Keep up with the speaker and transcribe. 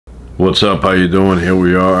What's up? How you doing? Here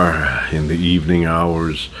we are in the evening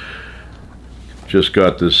hours. Just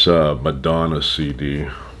got this Madonna CD.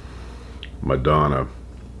 Madonna.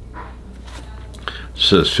 It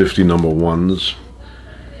says 50 number ones.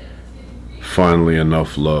 Finally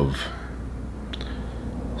Enough Love.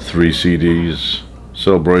 3 CDs.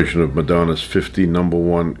 Celebration of Madonna's 50 number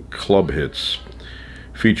one club hits,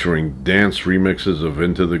 featuring dance remixes of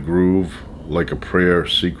Into the Groove, Like a Prayer,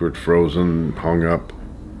 Secret, Frozen, Hung Up,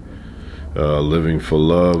 Living for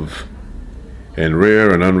Love, and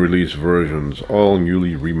rare and unreleased versions, all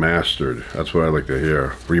newly remastered. That's what I like to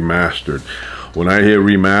hear. Remastered. When I hear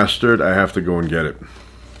remastered, I have to go and get it.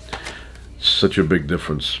 Such a big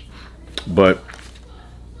difference. But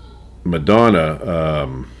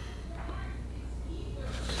Madonna,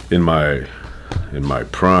 in my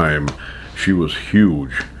prime, she was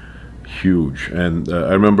huge. And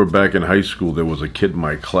I remember back in high school, there was a kid in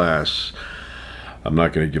my class. I'm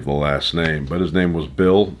not going to give the last name, but his name was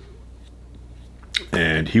Bill,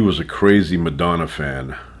 and he was a crazy Madonna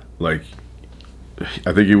fan. Like,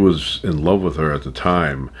 I think he was in love with her at the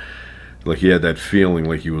time. Like, he had that feeling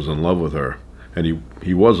like he was in love with her, and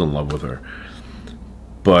he was in love with her,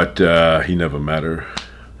 but he never met her.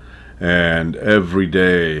 And every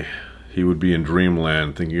day he would be in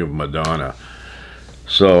dreamland thinking of Madonna.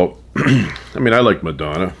 So I mean, I like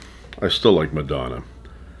Madonna. I still like Madonna.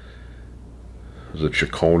 Is it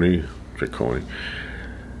Ciccone?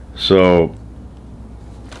 So,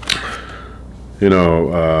 you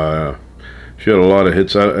know, she had a lot of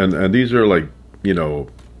hits, and these are like, you know,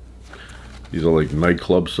 these are like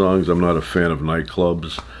nightclub songs. I'm not a fan of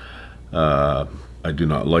nightclubs. I do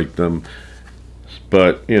not like them,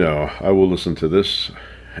 but you know, I will listen to this,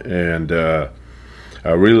 and I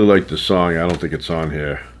really like the song. I don't think it's on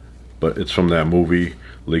here, but it's from that movie,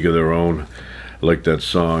 League of Their Own. I like that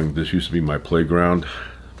song, This Used to Be My Playground.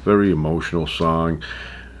 Very emotional song.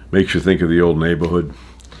 Makes you think of the old neighborhood,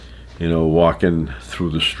 you know, walking through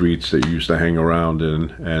the streets that you used to hang around in,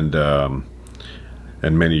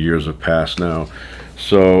 and many years have passed now.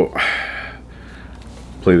 So,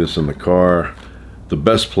 play this in the car. The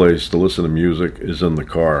best place to listen to music is in the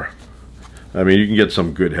car. I mean, you can get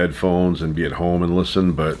some good headphones and be at home and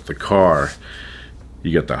listen, but the car,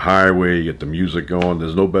 you get the highway, you get the music going.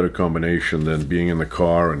 There's no better combination than being in the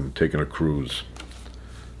car and taking a cruise.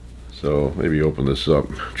 So maybe open this up,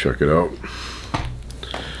 check it out.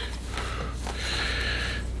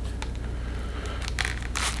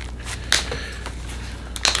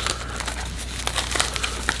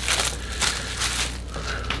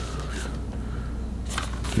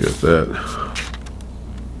 You got that.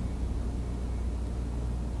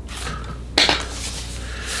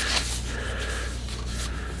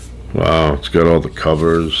 Wow, it's got all the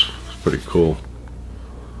covers. It's pretty cool.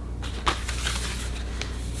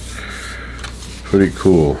 Pretty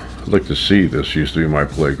cool. I'd like to see This Used to Be My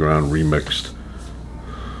Playground remixed.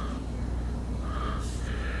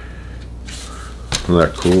 Isn't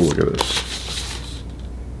that cool? Look at this.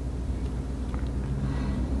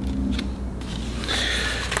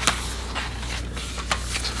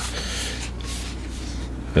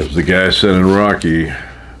 As the guy said in Rocky,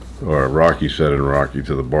 or Rocky said in Rocky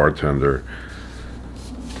to the bartender,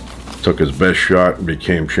 took his best shot and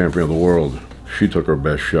became champion of the world. She took her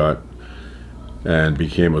best shot and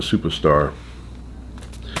became a superstar.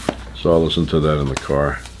 So I'll listen to that in the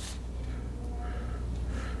car.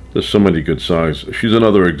 There's so many good songs. She's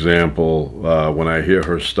another example. When I hear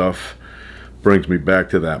her stuff, brings me back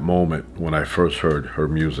to that moment when I first heard her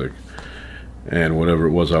music. And whatever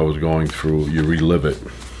it was I was going through, you relive it.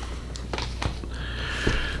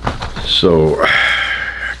 So,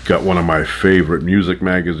 got one of my favorite music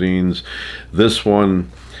magazines, this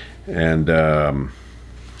one, and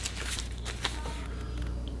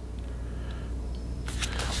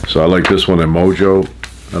so I like this one in Mojo.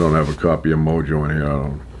 I don't have a copy of Mojo in here.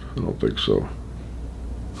 I don't think so.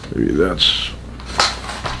 Maybe that's,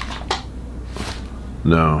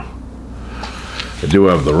 no. I do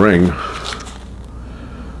have The Ring,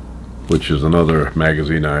 which is another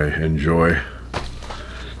magazine I enjoy.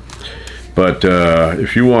 But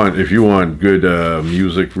if you want good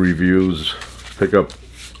music reviews, pick up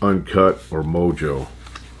Uncut or Mojo.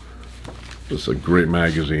 It's a great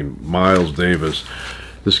magazine. Miles Davis,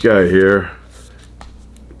 this guy here,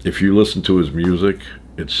 if you listen to his music,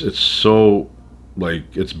 it's so, like,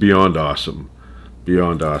 it's beyond awesome,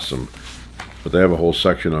 beyond awesome. But they have a whole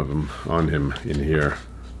section of him on him in here.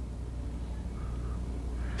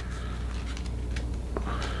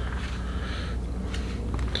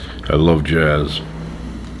 I love jazz.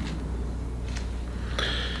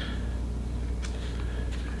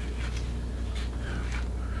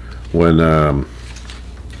 when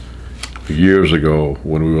years ago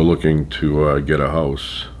when we were looking to get a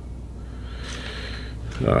house.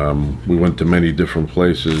 We went to many different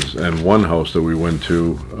places, and one house that we went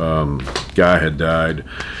to, guy had died,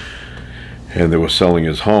 and they were selling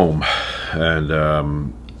his home, and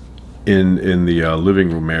in the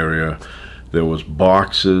living room area there was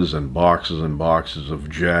boxes and boxes and boxes of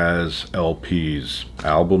jazz LPs,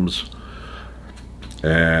 albums,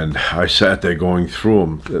 and I sat there going through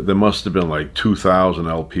them. There must have been like 2,000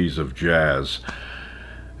 LPs of jazz,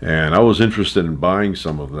 and I was interested in buying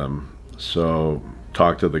some of them, so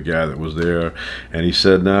talked to the guy that was there, and he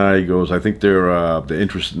said, nah, he goes, I think they're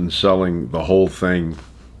interested in selling the whole thing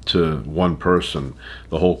to one person,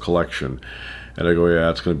 the whole collection. And I go, yeah,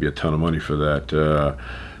 it's going to be a ton of money for that.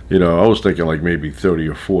 You know, I was thinking like maybe 30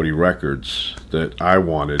 or 40 records that I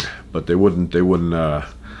wanted, but they wouldn't break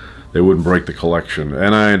the collection,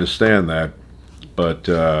 and I understand that. But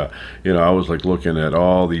you know, I was like looking at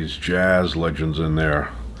all these jazz legends in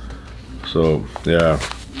there. So yeah,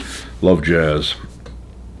 love jazz.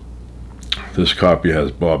 This copy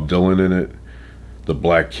has Bob Dylan in it, the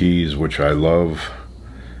Black Keys, which I love,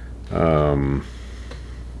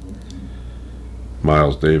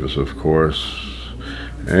 Miles Davis, of course,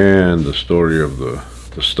 and the story of the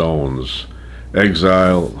Stones,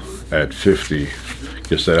 Exile at 50.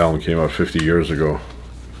 Guess that album came out 50 years ago.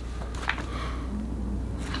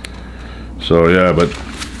 So yeah, but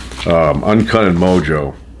Uncut and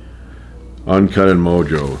Mojo,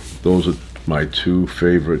 those are my two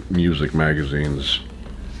favorite music magazines.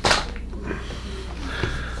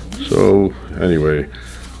 So anyway,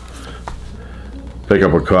 pick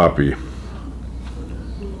up a copy.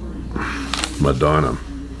 Madonna.